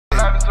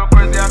life so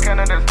crazy I can't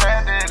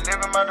understand it.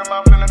 Living my dream,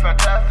 I'm feeling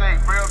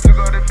fantastic. Real to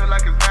go, they feel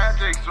like it's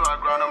magic. So I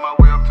grind on my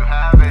way up to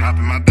have it. Hop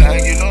in my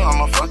bag, you know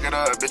I'ma fuck it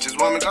up. Bitches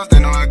want me cause they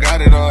know I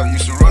got it all.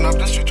 Used to run up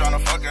the street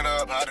tryna fuck it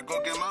up. Had to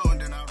go get my own,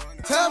 then I run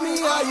it. Tell me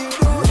how you do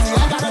it.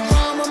 I got a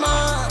drum on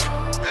mine.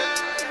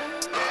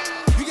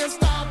 You can't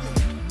stop me.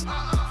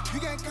 You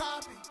can't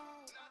copy.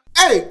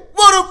 Hey,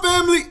 what up,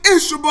 family?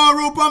 It's your boy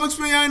RealPelmx.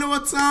 Y'all know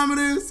what time it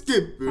is.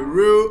 Keep it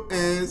real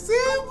and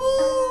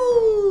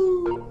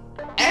simple.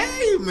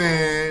 Hey,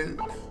 man.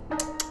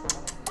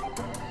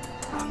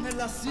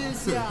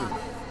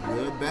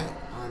 We're back.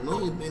 I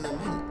know it's been a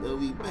minute, but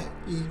we back.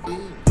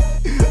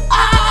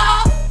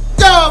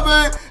 Yo,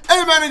 man.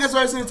 Hey, man, niggas,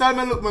 right since time,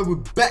 man. Look, man, we're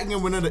back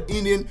again with another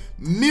Indian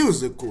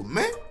musical,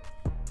 man.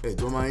 Hey,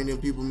 to all my Indian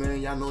people,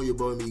 man, y'all know your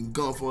boy been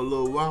gone for a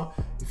little while.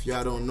 If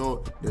y'all don't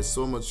know, there's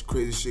so much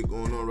crazy shit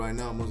going on right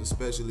now, most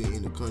especially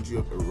in the country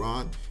of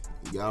Iran.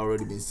 Y'all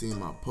already been seeing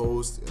my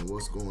posts and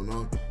what's going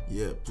on.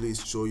 Yeah,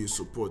 please show your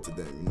support to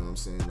them. You know what I'm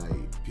saying?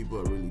 Like, people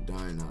are really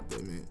dying out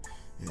there, man.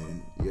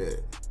 And yeah,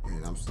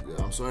 and I'm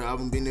sorry I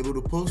haven't been able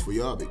to post for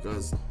y'all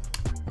because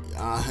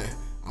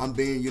I'm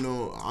being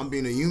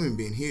a human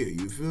being here,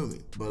 you feel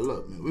me? But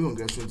look, man, we're gonna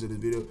get straight into this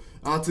video.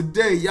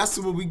 Today, y'all see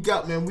what we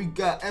got, man. We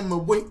got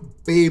EMIWAY,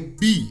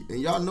 baby.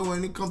 And y'all know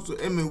when it comes to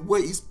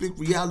EMIWAY, he speak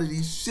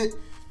reality shit.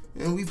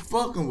 And we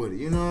fucking with it,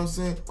 you know what I'm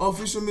saying?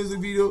 Official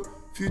music video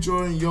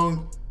featuring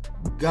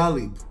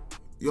younggalib.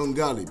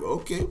 Younggalib,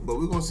 okay, but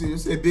we're gonna see you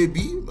say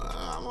baby.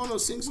 I wanna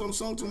sing some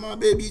song to my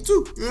baby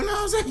too. You know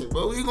what I'm saying?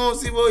 But we're gonna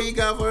see what he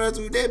got for us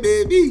today,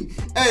 baby.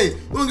 Hey,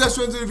 we're gonna get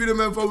straight into the video,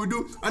 man. Before we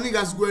do, I need you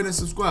guys to go ahead and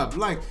subscribe,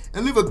 like,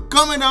 and leave a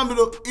comment down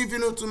below if you're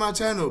new to my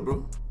channel,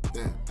 bro.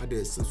 Damn, I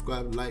did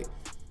subscribe, like,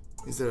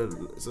 instead of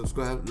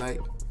subscribe,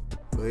 like,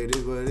 but it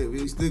is what it is.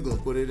 We still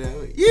gonna put it that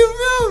way. You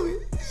feel me?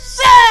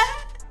 Shit!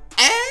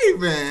 Hey,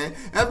 man,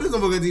 and please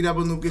don't forget to hit that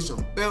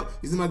notification bell.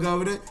 You see my guy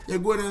over there? Yeah,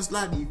 go ahead and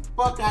slide the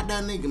fuck out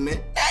that nigga, man.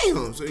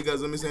 Damn. So you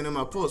guys let me say in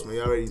my post, man.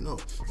 You already know.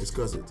 It's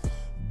cause it's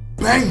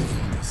banging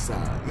on the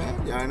side,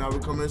 man. Y'all ain't know we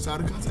coming inside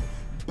the content.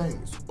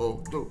 Bangers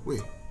all the way.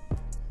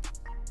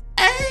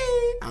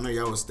 Hey. I know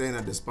y'all was staying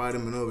at the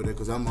Spider-Man over there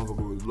because that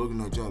motherfucker was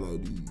looking at y'all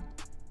like, dude.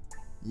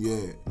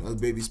 Yeah, that's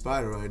Baby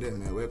Spider right there,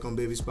 man. Welcome,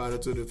 Baby Spider,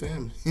 to the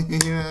family. You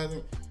know what I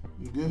mean?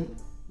 You good?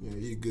 Yeah,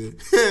 you good.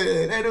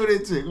 They do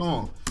that shit. Come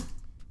on.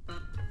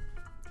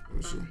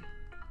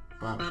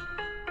 Bop,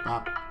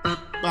 bop,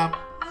 bop,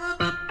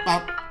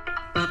 bop,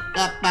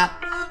 bop,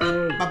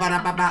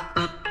 bop.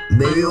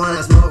 Baby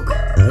wanna smoke,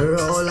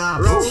 roll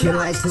up. She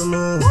like to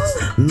move,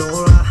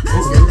 Nora.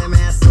 Let me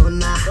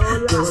sona,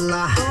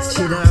 Dola.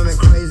 She drive me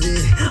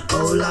crazy,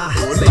 Ola.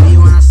 Baby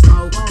wanna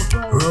smoke,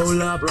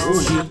 roll up.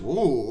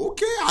 Oh,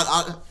 okay.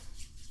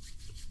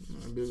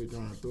 My baby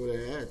trying to throw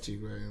that ass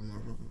cheek right here,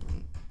 motherfucker.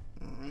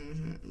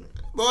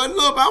 Boy,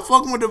 look, I'm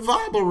fucking with the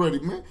vibe already,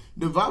 man.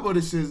 The vibe of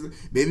this shit is,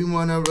 baby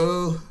wanna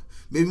roll,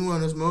 baby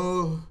wanna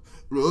smoke,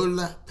 roll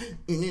up.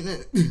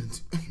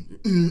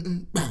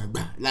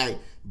 Like,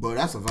 bro,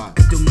 that's a vibe.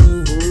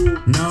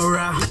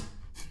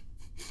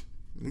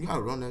 You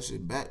gotta run that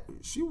shit back.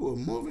 She was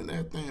moving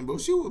that thing, bro.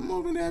 She was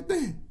moving that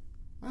thing.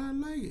 I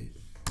like it.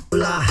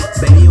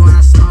 Baby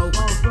wanna smoke,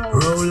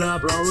 roll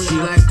up. She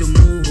like to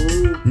move,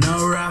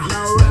 Nora.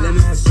 Let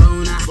me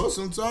sona. But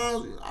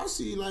sometimes I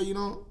see, like, you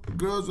know,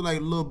 girls with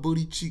like little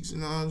booty cheeks, you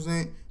know what I'm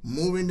saying,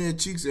 moving their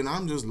cheeks, and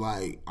I'm just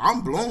like,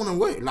 I'm blown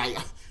away. Like,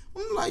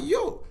 I'm like,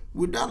 yo,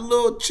 with that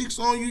little cheeks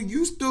on you,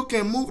 you still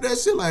can move that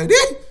shit like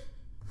this.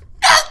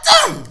 That's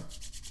done.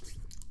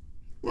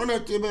 Run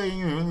that shit back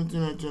here. Let me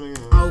turn that shit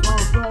again.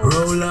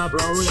 Roll up,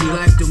 she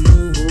like to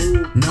move.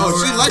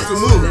 Oh, she like to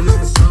move.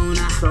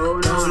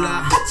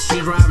 She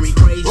drive me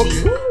crazy.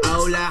 Okay.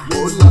 Ola.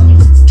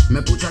 Me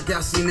pucha que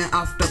asine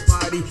after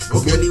party.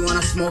 Boboli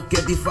wanna smoke,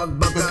 get the fuck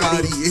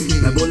Bacardi.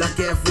 Me bola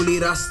carefully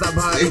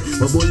Rastafari.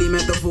 Boboli me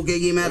to fuke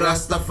me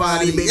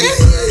Rastafari. Baby,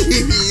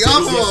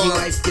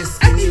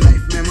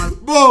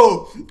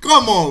 bro,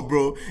 come on,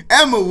 bro.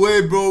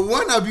 EMIWAY, bro.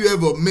 When have you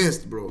ever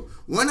missed, bro?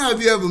 When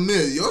have you ever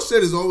missed? Your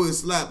shit is always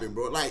slapping,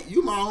 bro. Like,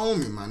 you my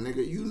homie, my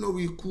nigga. You know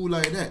we cool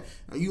like that.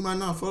 And you might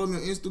not follow me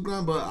on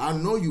Instagram, but I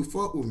know you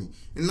fuck with me.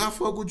 And I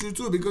fuck with you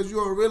too because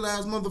you're a real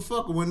ass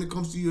motherfucker when it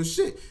comes to your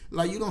shit.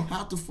 Like, you don't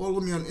have to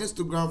follow me on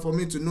Instagram for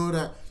me to know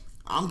that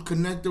I'm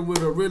connected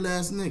with a real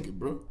ass nigga,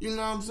 bro. You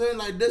know what I'm saying?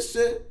 Like, this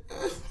shit,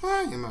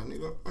 fine, my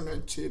nigga. Run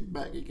that shit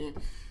back again.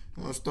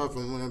 I'm gonna start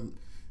from when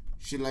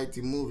she like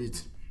to move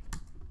it.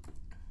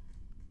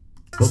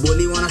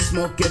 Boboli wanna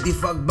smoke, get the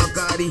fuck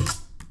Bacardi.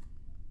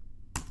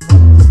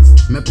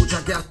 Me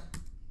pucha que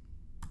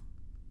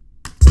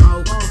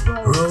smoke,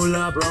 roll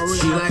up.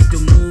 She like to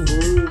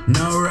move,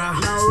 Nora.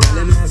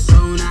 Let me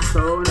sona,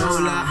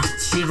 Ola.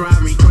 She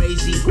drive me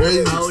crazy,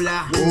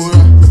 Ola.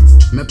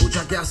 Me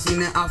pucha que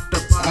asine after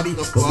party.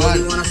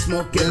 Boboli wanna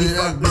smoke, get the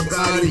fuck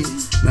Bacardi.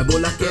 Me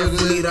bola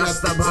carefully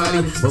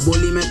Rastafari.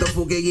 Boboli me to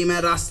fuke me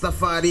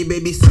Rastafari.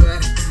 Baby swear,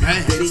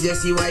 तेरी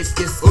जैसी wife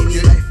के skinny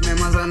life में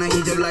मजा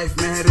नहीं जब life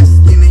में है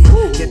risky नहीं.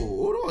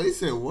 Hold on, he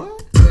said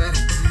what?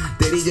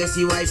 मेरी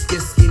जैसी wife के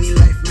skinny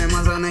life में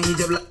मजा नहीं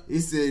जब He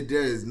said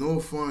there is no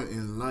fun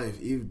in life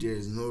if there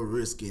is no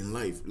risk in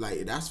life.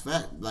 Like, that's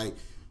fact.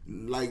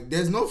 Like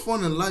there's no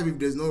fun in life if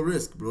there's no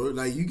risk, bro.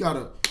 Like, you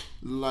gotta,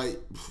 like,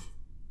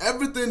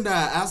 everything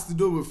that has to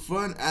do with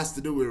fun has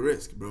to do with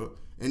risk, bro.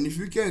 And if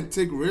you can't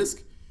take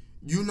risk,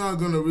 you're not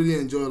gonna really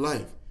enjoy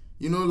life.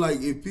 You know, like,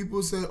 if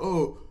people say,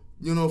 oh,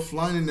 you know,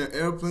 flying in an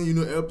airplane, you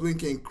know, airplane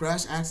can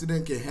crash,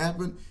 accident can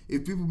happen.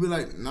 If people be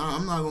like, nah,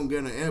 I'm not gonna get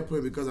in an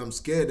airplane because I'm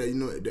scared that, you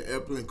know, the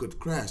airplane could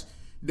crash,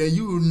 then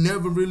you will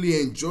never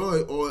really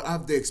enjoy or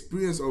have the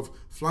experience of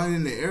flying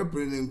in an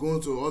airplane and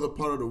going to another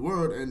part of the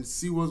world and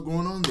see what's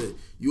going on there.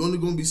 You're only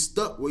gonna be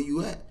stuck where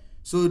you at.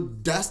 So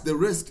that's the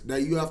risk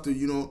that you have to,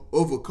 you know,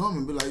 overcome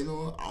and be like, you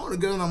know what, I wanna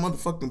get on a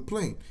motherfucking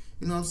plane.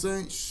 You know what I'm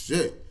saying?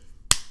 Shit.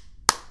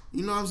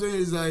 You know what I'm saying?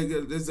 It's like,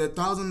 there's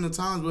 1,000 of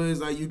times where it's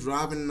like you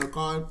driving in a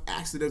car,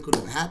 accident could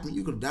have happened.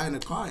 You could have died in a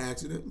car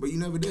accident, but you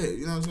never did.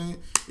 You know what I'm saying?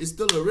 It's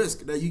still a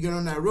risk that you get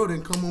on that road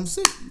and come home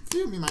sick. You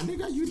feel me, my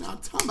nigga? You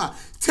not talking about.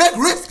 Take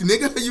risk,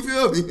 nigga. You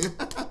feel me?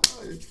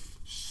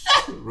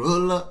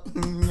 Roll up.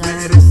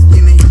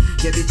 Risky नहीं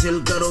यदि chill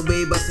करो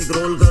बे बस एक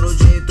role करो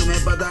जे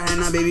तुम्हें पता है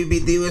ना बेबी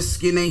पीती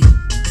विस्की नहीं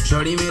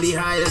छोड़ी मेरी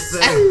हाईएस्ट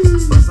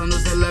पसंद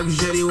उसे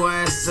लग्जरी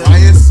वायस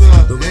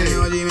तू मेरी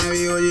ओजी मैं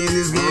भी ओजी इन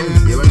दिस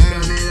गेम ये बस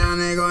करने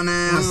जाने को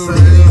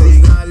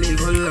नहीं गाली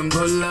खुल्लम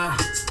खुल्ला.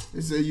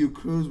 They say you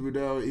cruise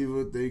without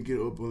even thinking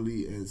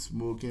openly and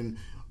smoking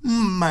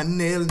my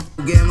nail.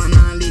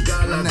 Manali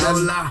काला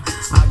तौला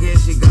आगे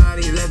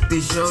शिकारी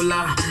लगती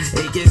शोला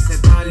एक से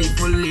थाली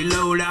fully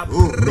load up.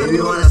 Baby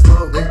wanna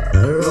smoke,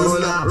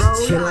 roll up.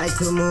 She like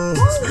to move,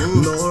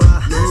 Nora.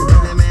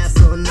 Dale me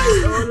eso na,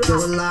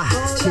 tola.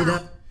 She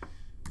done.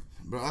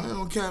 Bro, I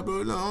don't care,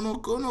 bro.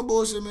 No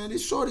bullshit, man.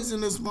 These shorties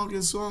in this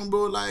fucking song,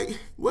 bro. Like,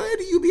 where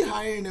do you be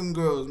hiring them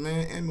girls,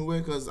 man? EMIWAY,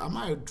 because I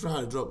might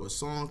try to drop a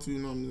song to, you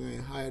know what I'm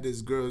saying, hire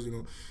these girls, you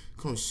know,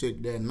 come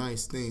shake that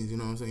nice things, you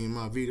know what I'm saying, in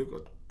my video.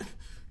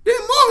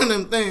 They're moving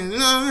them things, you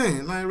know what I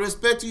mean? Like,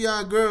 respect to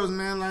y'all girls,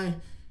 man. Like,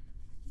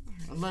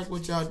 I like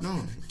what y'all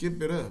doing.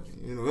 Keep it up,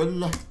 you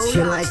know. She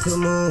like to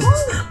move,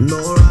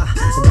 Nora.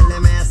 Dale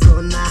me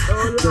eso na,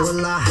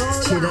 tola.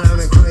 She drive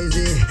me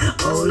crazy,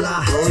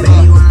 hola.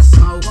 Baby wanna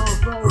smoke,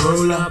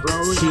 roll up.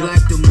 She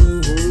like to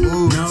move,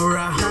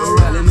 Nora.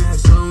 Dale me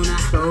zona,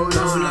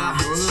 tola.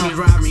 She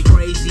drive me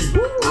crazy,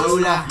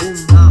 hola.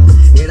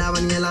 एड़ा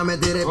बनियाला में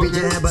तेरे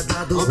पीछे है बता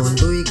तू कौन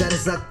तू ही कर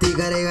सकती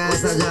करेगा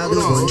ऐसा जादू.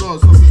 Hold on.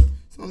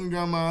 Something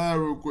got my eye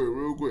real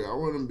quick. I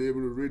want to be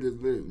able to read this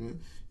lyrics, man.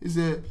 He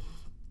said,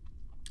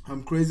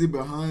 I'm crazy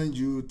behind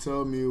you,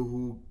 tell me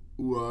who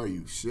are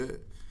you?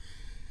 Shit.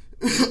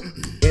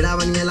 एड़ा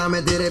बनियाला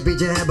में तेरे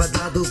पीछे है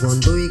बता तू कौन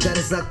तू ही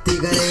कर सकती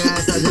करेगा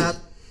ऐसा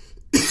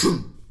जादू.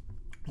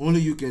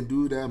 Only you can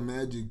do that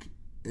magic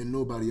and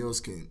nobody else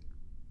can.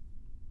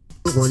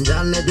 कौन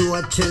जान ले तू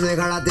अच्छे से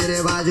खड़ा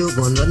तेरे बाजू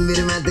कौन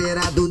रणवीर में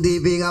तेरा तू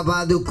दीपिका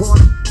पादु कौन.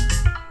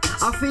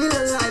 I feel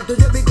alive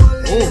तुझे भी कॉल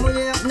ले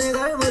मुझे अपने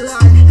घर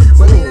बुलाए.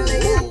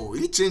 Oh,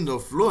 he changed the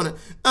floor.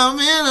 I'm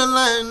in a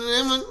line.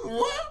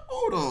 What?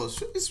 Hold on.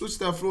 He switched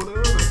that floor to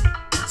the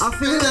I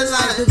feel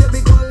alive तुझे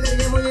भी कॉल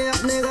ले मुझे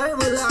अपने घर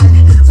बुलाए.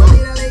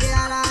 बनीरा लेके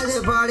आ रहा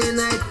है party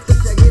night. तो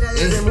शकीरा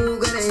जैसे मूव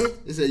करे.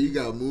 He said you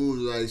got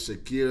moves like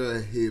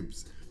Shakira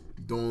hips.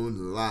 Don't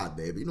lie,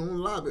 baby. Don't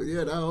lie, baby.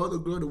 Yeah, that other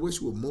girl that wish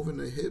she was moving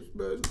her hips,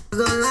 baby.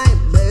 Don't lie,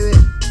 baby.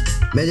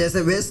 मैं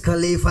जैसे Wiz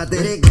Khalifa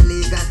तेरे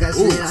गली का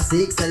कश्मीरा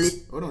सीख सली.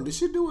 Hold on, did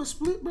she do a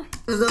split, bro?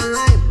 Don't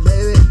lie,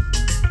 baby.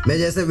 मैं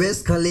जैसे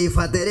Wiz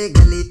Khalifa तेरे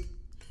गली.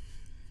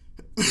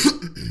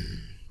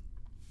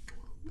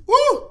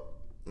 Woo!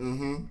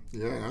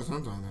 Yeah, that's what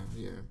I'm talking about.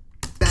 Yeah.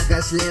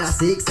 Kashmira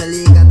सीख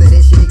सली का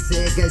तेरे शेख से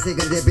कैसे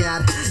करते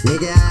प्यार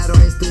लेके आया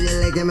रोइस तुझे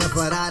लेके मैं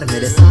फरार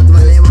मेरे साथ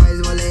वाले बॉयज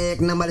बोले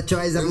एक नंबर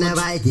चॉइस अपने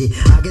भाई की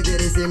आगे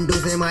तेरी सिंटू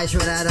से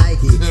ऐश्वर्या राय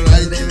की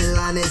नजरें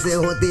मिलाने से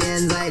होती है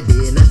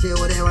एंजाइटी नशे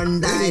हो रहे वन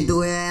डाई तू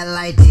है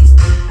LIT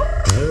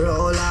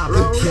roll up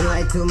she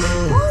like to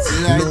move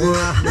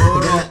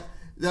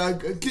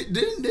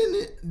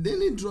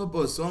Didn't he drop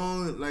a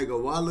song like a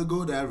while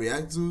ago that I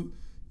react to?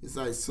 It's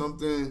like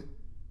something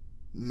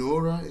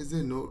Nora, is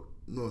it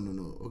No.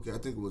 Okay, I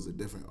think it was a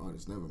different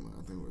artist. Never mind.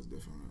 I think it was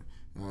different.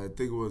 I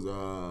think it was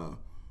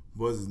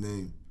what's his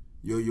name?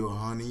 Yo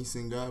Honey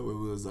singer. Where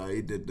it was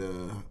he did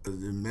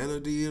the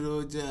melody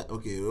Roja.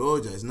 Okay,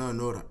 Roja. It's not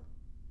Nora.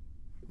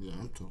 Yeah,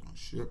 I'm talking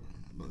shit.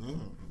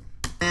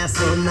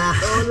 Sona,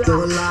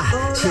 tola,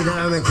 she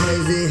drive me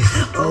crazy,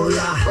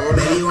 hola.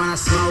 Baby wanna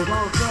smoke,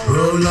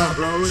 roll up.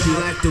 She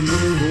like to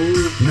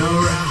move,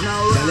 Nora.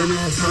 Dale me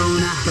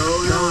zona,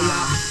 tola.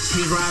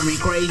 She drive me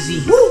crazy,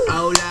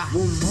 hola.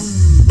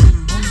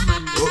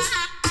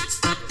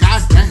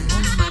 God damn.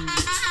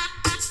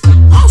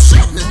 Oh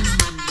shit.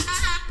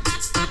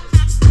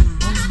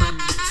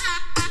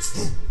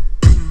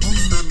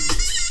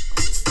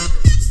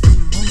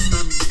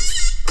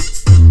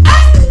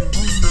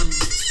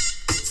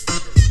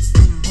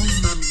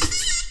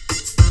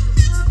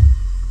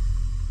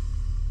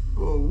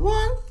 Bro,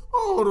 what?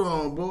 Hold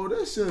on, bro.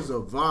 This shit's a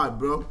vibe,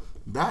 bro.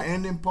 That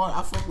ending part,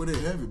 I fuck with it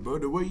heavy, bro.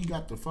 The way you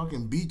got the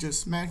fucking beat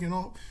just smacking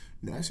on,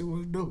 that shit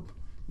was dope.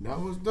 That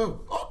was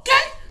dope.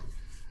 Okay.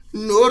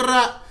 No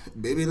rap.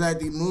 Baby like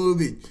the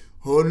movie.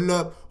 Hold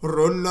up,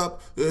 roll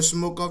up,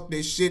 smoke up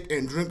the shit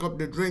and drink up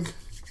the drink.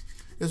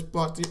 Let's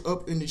party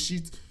up in the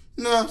sheets.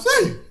 Nah, I'm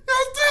saying,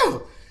 that's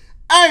dope.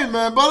 Hey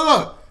man, but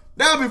look,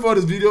 that'll be for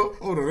this video.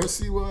 Hold on, let's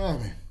see what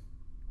happened.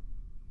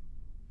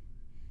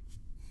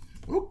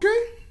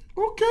 Okay.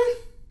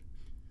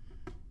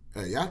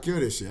 Hey, y'all kill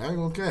this shit. I ain't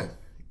gonna care.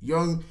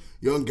 Young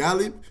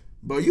GLIB,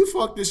 but you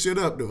fucked this shit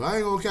up though. I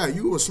ain't gonna care.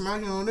 You was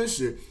smacking on this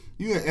shit.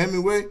 You and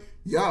EMIWAY,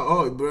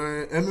 y'all,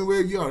 bro.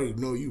 EMIWAY, you already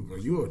know you, bro.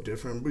 You a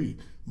different breed.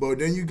 But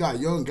then you got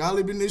Young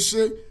GLIB in this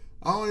shit.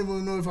 I don't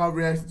even know if I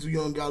reacted to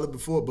Young GLIB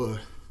before, but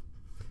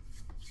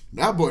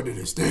that boy did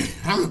his thing.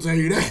 I'm gonna tell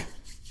you that.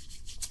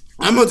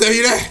 That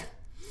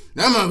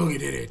motherfucker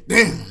did it.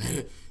 Damn,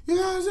 nigga. You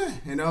know what I'm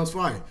saying? And that was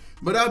fire.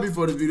 But that'll be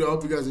for this video. I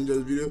hope you guys enjoyed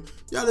the video.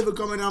 Y'all leave a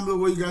comment down below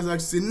what you guys like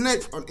to see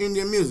next on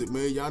Indian music,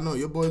 man. Y'all know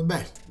your boy's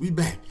back. We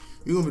back.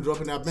 We gonna be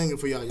dropping that banger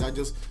for y'all. Y'all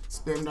just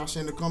spam that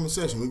shit in the comment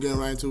section. We getting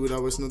right into it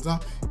without wasting no time.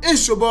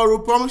 It's your boy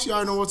RealPelmx.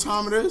 Y'all know what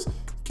time it is.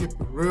 Keep it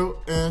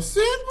real and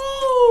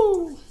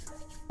simple.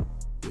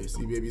 Yeah,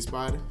 see baby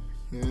spider.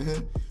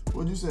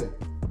 What'd you say?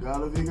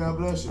 God love you, God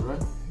bless you,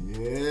 right?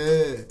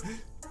 Yeah.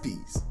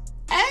 Peace.